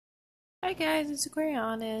Hi guys, it's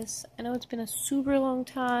Aquarianis. I know it's been a super long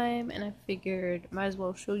time and I figured might as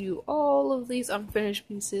well show you all of these unfinished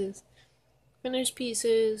pieces, finished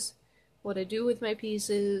pieces, what I do with my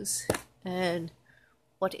pieces, and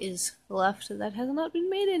what is left that has not been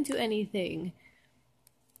made into anything.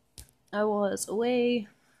 I was away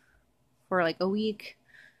for like a week,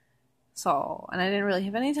 and I didn't really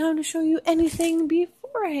have any time to show you anything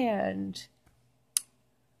beforehand.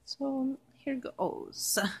 So here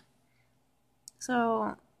goes.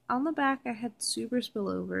 So on the back I had super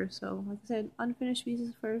spillover, so like I said, unfinished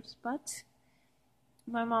pieces first, but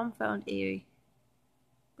my mom found a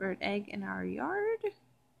bird egg in our yard.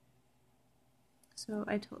 So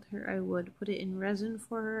I told her I would put it in resin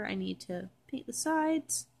for her. I need to paint the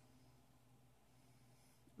sides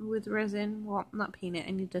with resin. Well, not paint it,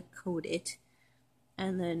 I need to coat it.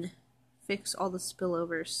 And then fix all the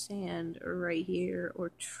spillover sand right here, or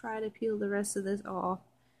try to peel the rest of this off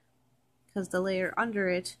because the layer under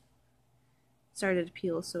it started to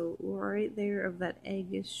peel. So right there of that egg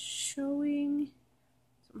is showing.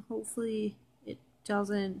 So hopefully it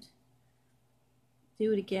doesn't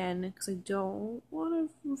do it again because I don't want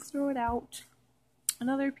to throw it out.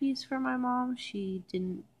 Another piece for my mom. She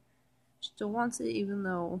still wants it even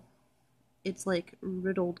though it's like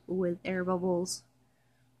riddled with air bubbles.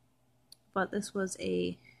 But this was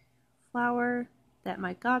a flower that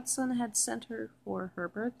my godson had sent her for her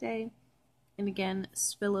birthday. And again,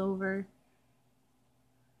 spillover.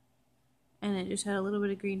 And it just had a little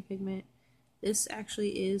bit of green pigment. This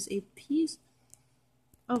actually is a piece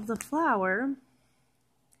of the flower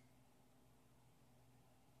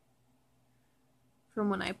from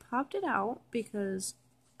when I popped it out because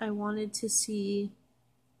I wanted to see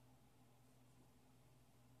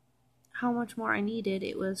how much more I needed.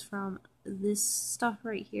 It was from this stuff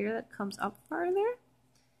right here that comes up farther.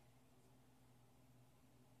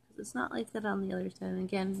 It's not like that on the other side. And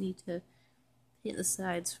again, need to paint the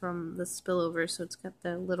sides from the spillover so it's got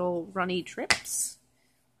the little runny drips.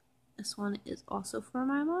 This one is also for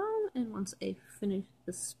my mom, and once I finish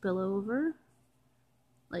the spillover,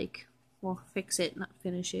 well, fix it, not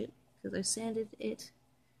finish it, because I sanded it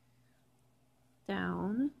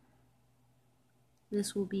down.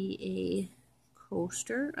 This will be a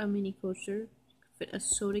coaster, a mini coaster. Fit a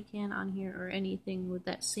soda can on here or anything with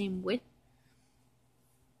that same width.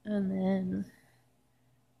 And then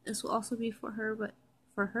this will also be for her, but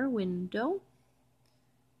for her window.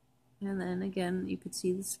 And then again, you could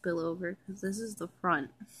see the spillover because this is the front.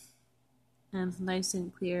 And it's nice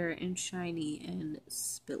and clear and shiny and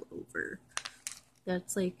spillover.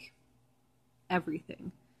 That's like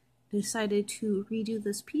everything. Decided to redo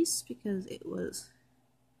this piece because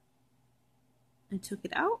I took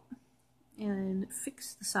it out and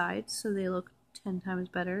fixed the sides so they look 10 times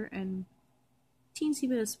better, and teensy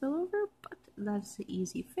bit of spillover, but that's an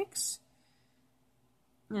easy fix.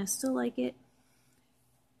 And I still like it.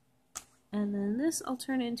 And then this I'll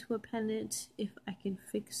turn into a pendant if I can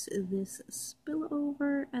fix this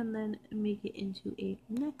spillover and then make it into a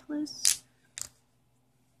necklace.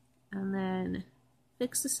 And then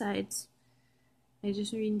fix the sides. I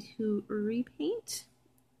just need to repaint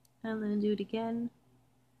and then do it again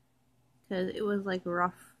because it was like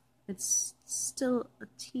rough. It's still a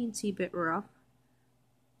teensy bit rough.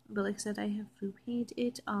 But like I said, I have to paint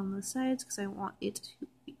it on the sides because I want it to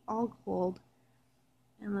be all gold.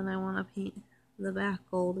 And then I want to paint the back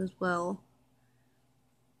gold as well.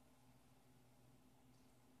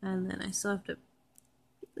 And then I still have to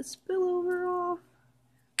get the spillover off.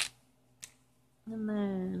 And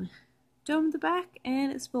then dome the back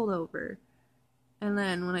and it spilled over. And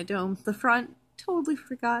then when I domed the front, totally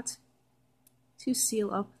forgot to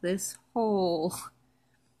seal up this hole.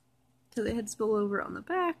 Because it had spillover on the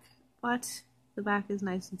back, but the back is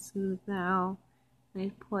nice and smooth now. And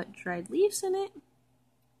I put dried leaves in it.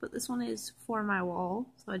 But this one is for my wall,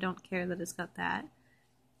 so I don't care that it's got that.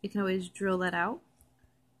 You can always drill that out.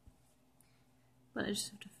 But I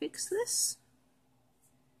just have to fix this.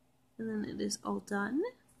 And then it is all done.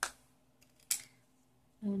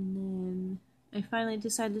 And then I finally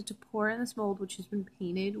decided to pour in this mold, which has been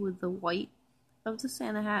painted with the white of the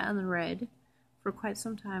Santa hat and the red. For quite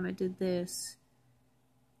some time I did this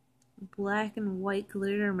black and white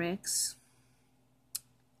glitter mix.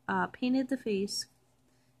 Painted the face.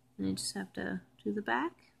 And I just have to do the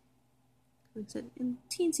back. Like I said, in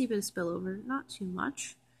teensy bit of spillover, not too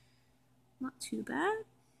much. Not too bad.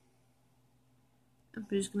 I'm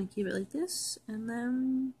just going to keep it like this, and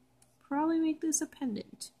then probably make this a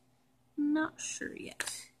pendant. Not sure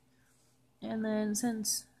yet. And then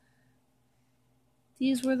since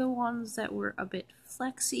these were the ones that were a bit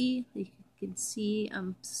flexy, like you can see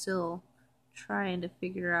I'm still trying to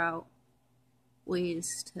figure out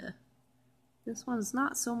ways to... This one's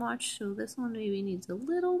not so much, so this one maybe needs a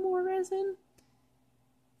little more resin.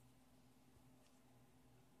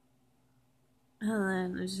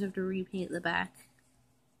 And then I just have to repaint the back.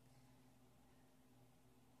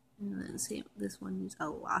 And then same, this one needs a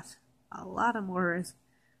lot of more resin.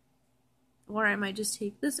 Or I might just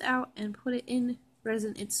take this out and put it in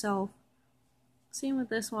resin itself. Same with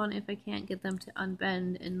this one if I can't get them to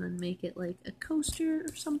unbend, and then make it like a coaster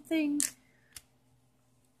or something.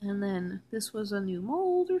 And then this was a new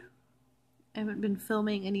mold. I haven't been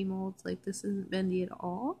filming any molds, like this isn't bendy at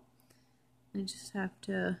all. I just have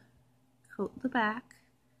to coat the back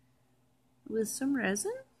with some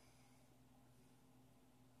resin.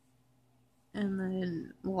 And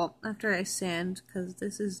then, well, after I sand, because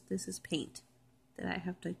this is paint that I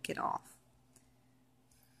have to get off.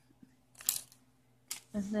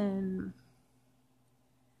 And then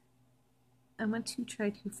I went to try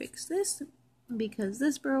to fix this because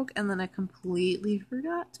this broke, and then I completely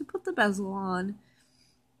forgot to put the bezel on.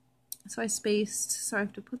 So I spaced, so I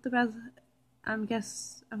have to put the bezel. I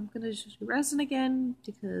guess I'm gonna just do resin again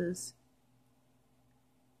because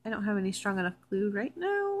I don't have any strong enough glue right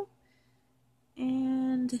now.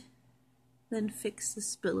 And then fix the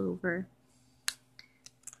spillover.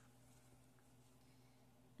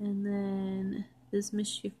 And then this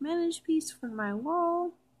mischief managed piece for my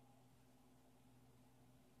wall.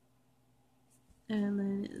 And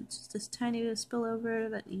then it's just this tiny bit of spillover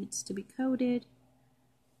that needs to be coated.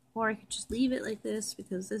 Or I could just leave it like this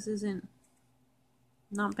because this isn't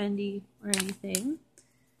not bendy or anything.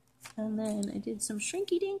 And then I did some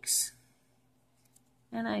shrinky dinks.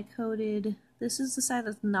 And I coated, this is the side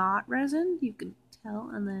that's not resin, you can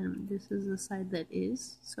tell, and then this is the side that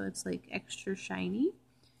is, so it's like extra shiny.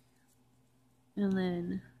 And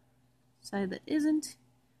then side that isn't,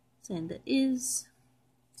 side that is.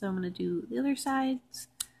 So I'm going to do the other sides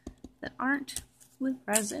that aren't with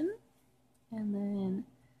resin. And then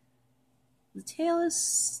the tail is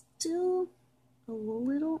still a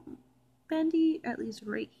little bendy, at least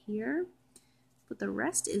right here, but the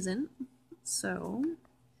rest isn't. So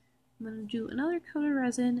I'm going to do another coat of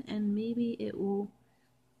resin and maybe it will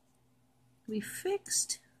be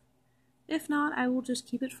fixed. If not, I will just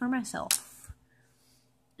keep it for myself.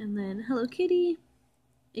 And then Hello Kitty,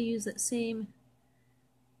 I use that same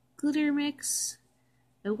glitter mix.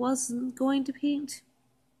 I wasn't going to paint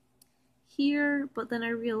here, but then I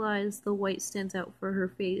realized the white stands out for her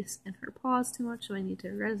face and her paws too much, so I need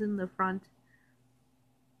to resin the front.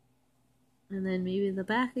 And then maybe the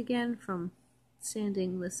back again from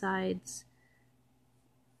sanding the sides.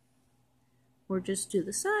 Or just do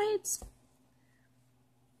the sides.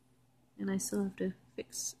 And I still have to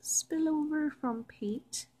fix spillover from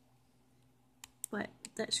paint. But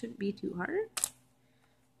that shouldn't be too hard.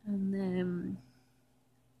 And then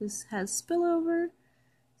this has spillover,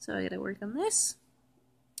 so I gotta work on this.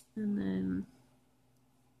 And then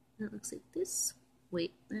it looks like this.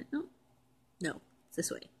 Wait, no, it's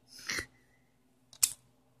this way.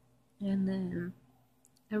 And then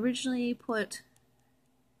I originally put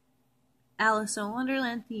Alice in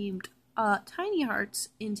Wonderland themed tiny hearts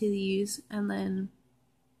into these, and then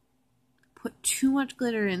put too much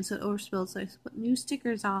glitter in so it overspilled, so I put new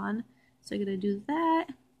stickers on. So I gotta do that,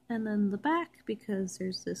 and then the back because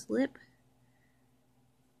there's this lip,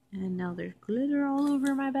 and now there's glitter all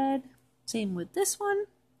over my bed. Same with this one.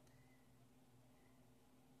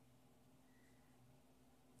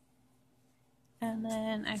 And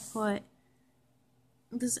then I put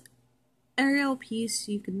this Ariel piece,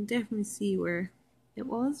 you can definitely see where it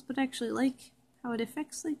was, but I actually like how it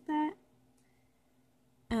affects like that.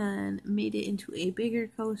 And made it into a bigger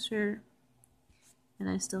coaster. And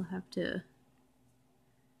I still have to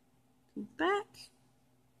do the back.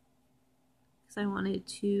 Because I wanted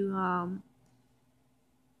to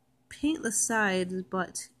paint the sides,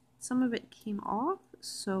 but some of it came off,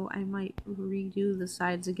 so I might redo the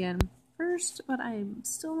sides again first, but I'm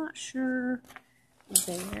still not sure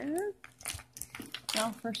there.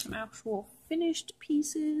 Now for some actual finished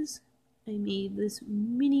pieces, I made this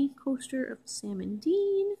mini coaster of Sam and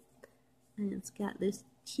Dean, and it's got this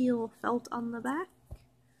teal felt on the back.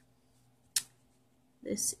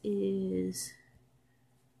 This is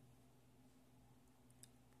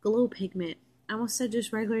glow pigment. I almost said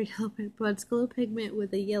just regular yellow pigment, but it's glow pigment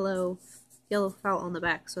with a yellow felt on the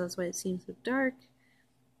back, so that's why it seems so dark.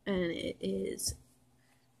 And it is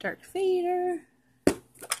dark fader.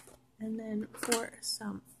 And then for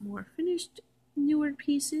some more finished newer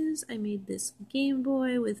pieces, I made this Game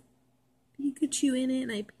Boy with Pikachu in it,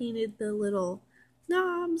 and I painted the little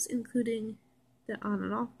knobs, including the on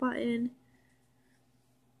and off button.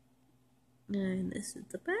 And this is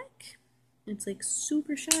the back. It's like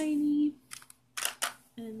super shiny.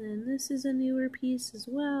 And then this is a newer piece as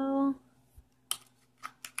well.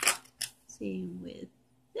 Same with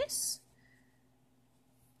this.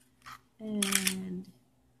 And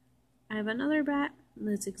I have another bat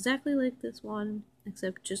that's exactly like this one,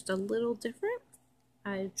 except just a little different.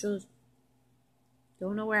 I just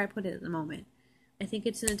don't know where I put it at the moment. I think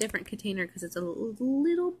it's in a different container because it's a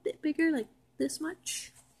little bit bigger, like this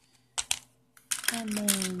much. And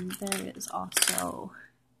then there is also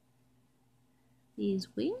these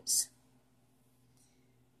wings.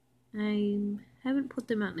 I haven't put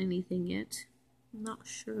them out in anything yet. I'm not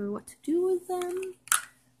sure what to do with them.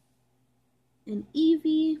 An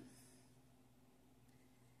Eevee.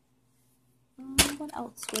 What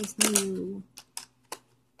else was new?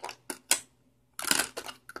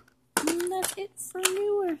 That's it for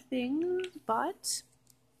newer things, but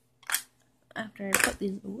after I put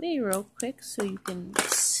these away real quick so you can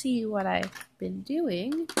see what I've been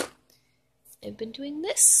doing, I've been doing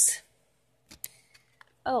this.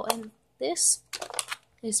 Oh, and this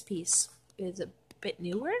piece is a bit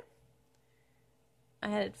newer. I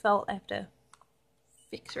had it felt. I have to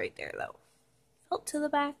fix right there though. Felt to the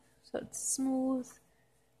back so it's smooth,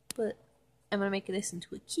 but I'm gonna make this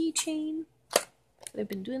into a keychain. I've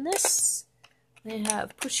been doing this. I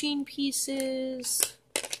have pushing pieces,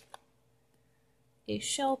 a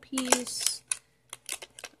shell piece,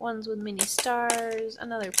 ones with mini stars,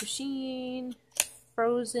 another pushing,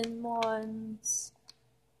 frozen ones,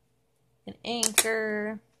 an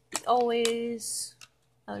anchor, always,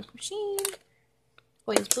 another pushing,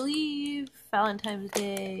 always believe, Valentine's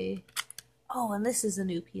Day. Oh, and this is a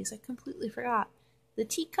new piece. I completely forgot. The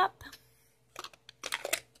teacup.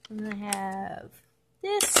 And I have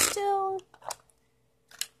this still.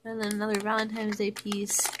 And then another Valentine's Day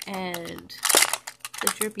piece and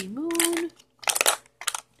the drippy moon.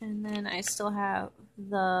 And then I still have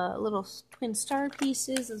the little twin star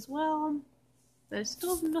pieces as well. But I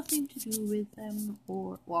still have nothing to do with them,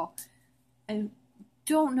 or, well, I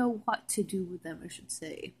don't know what to do with them, I should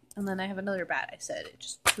say. And then I have another bat, I said,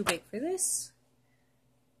 it's just too big for this.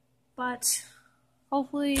 But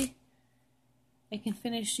hopefully I can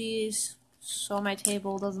finish these so my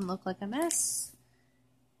table doesn't look like a mess.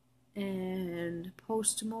 And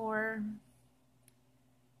post more.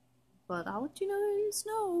 But I'll let you guys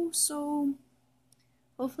know. So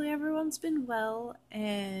hopefully everyone's been well,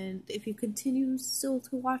 and if you continue still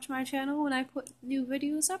to watch my channel when I put new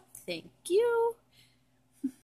videos up, thank you.